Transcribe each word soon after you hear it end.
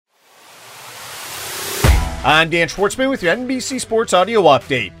I'm Dan Schwartzman with your NBC Sports Audio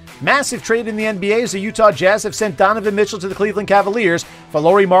Update. Massive trade in the NBA as the Utah Jazz have sent Donovan Mitchell to the Cleveland Cavaliers for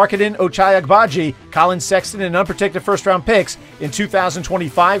Lauri Markkanen, Ochai Agbaji, Colin Sexton, and unprotected first-round picks in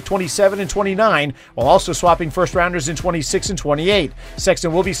 2025, 27, and 29, while also swapping first-rounders in 26 and 28.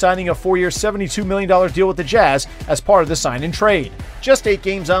 Sexton will be signing a 4-year, $72 million deal with the Jazz as part of the sign-and-trade. Just 8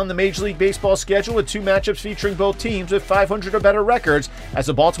 games on the Major League Baseball schedule with 2 matchups featuring both teams with 500 or better records as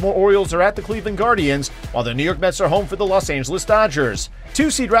the Baltimore Orioles are at the Cleveland Guardians, while the New York Mets are home for the Los Angeles Dodgers.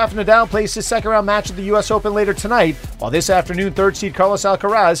 2-seed Rafa Nadal plays his second-round match at the U.S. Open later tonight, while this afternoon 3rd-seed Carlos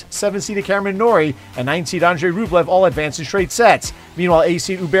Alcaraz, 7th-seed Cameron Norrie, and 9th-seed Andrei Rublev all advance in straight sets. Meanwhile,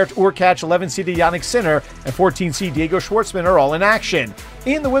 8th-seed Hubert Hurkacz, 11th-seed Jannik Sinner, and 14th-seed Diego Schwartzman are all in action.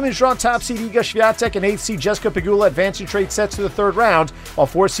 In the women's draw, top-seed Iga Swiatek and 8th-seed Jessica Pegula advance in straight sets to the 3rd round, while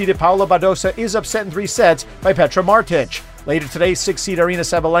 4th-seeded Paula Badosa is upset in 3 sets by Petra Martic. Later today, 6th-seed Arina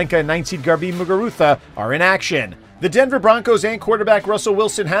Sabalenka and 9th-seed Garbine Muguruza are in action. The Denver Broncos and quarterback Russell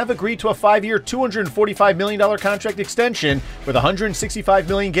Wilson have agreed to a 5-year, $245 million contract extension with $165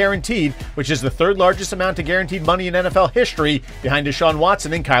 million guaranteed, which is the 3rd largest amount of guaranteed money in NFL history, behind Deshaun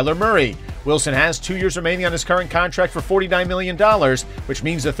Watson and Kyler Murray. Wilson has 2 years remaining on his current contract for $49 million, which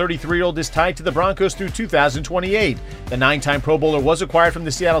means the 33-year-old is tied to the Broncos through 2028. The 9-time Pro Bowler was acquired from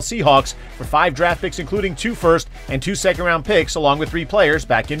the Seattle Seahawks for 5 draft picks, including 2 first and 2 second-round picks, along with 3 players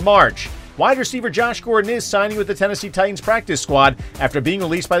back in March. Wide receiver Josh Gordon is signing with the Tennessee Titans practice squad after being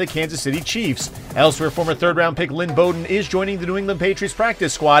released by the Kansas City Chiefs. Elsewhere, former 3rd-round pick Lynn Bowden is joining the New England Patriots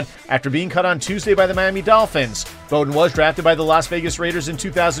practice squad after being cut on Tuesday by the Miami Dolphins. Bowden was drafted by the Las Vegas Raiders in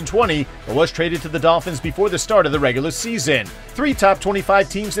 2020, but was traded to the Dolphins before the start of the regular season. 3 top 25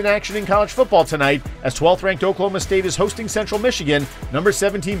 teams in action in college football tonight, as 12th-ranked Oklahoma State is hosting Central Michigan, number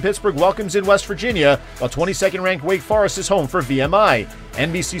 17 Pittsburgh welcomes in West Virginia, while 22nd-ranked Wake Forest is home for VMI.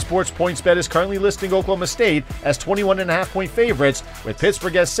 NBC Sports PointsBet is currently listing Oklahoma State as 21.5-point favorites, with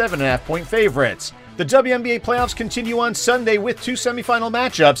Pittsburgh as 7.5-point favorites. The WNBA playoffs continue on Sunday with 2 semifinal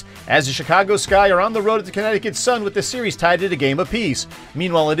matchups, as the Chicago Sky are on the road at the Connecticut Sun with the series tied at a game apiece.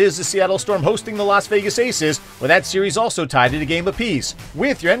 Meanwhile, it is the Seattle Storm hosting the Las Vegas Aces, with that series also tied at a game apiece.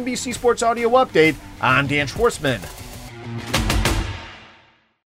 With your NBC Sports Audio Update, I'm Dan Schwartzman.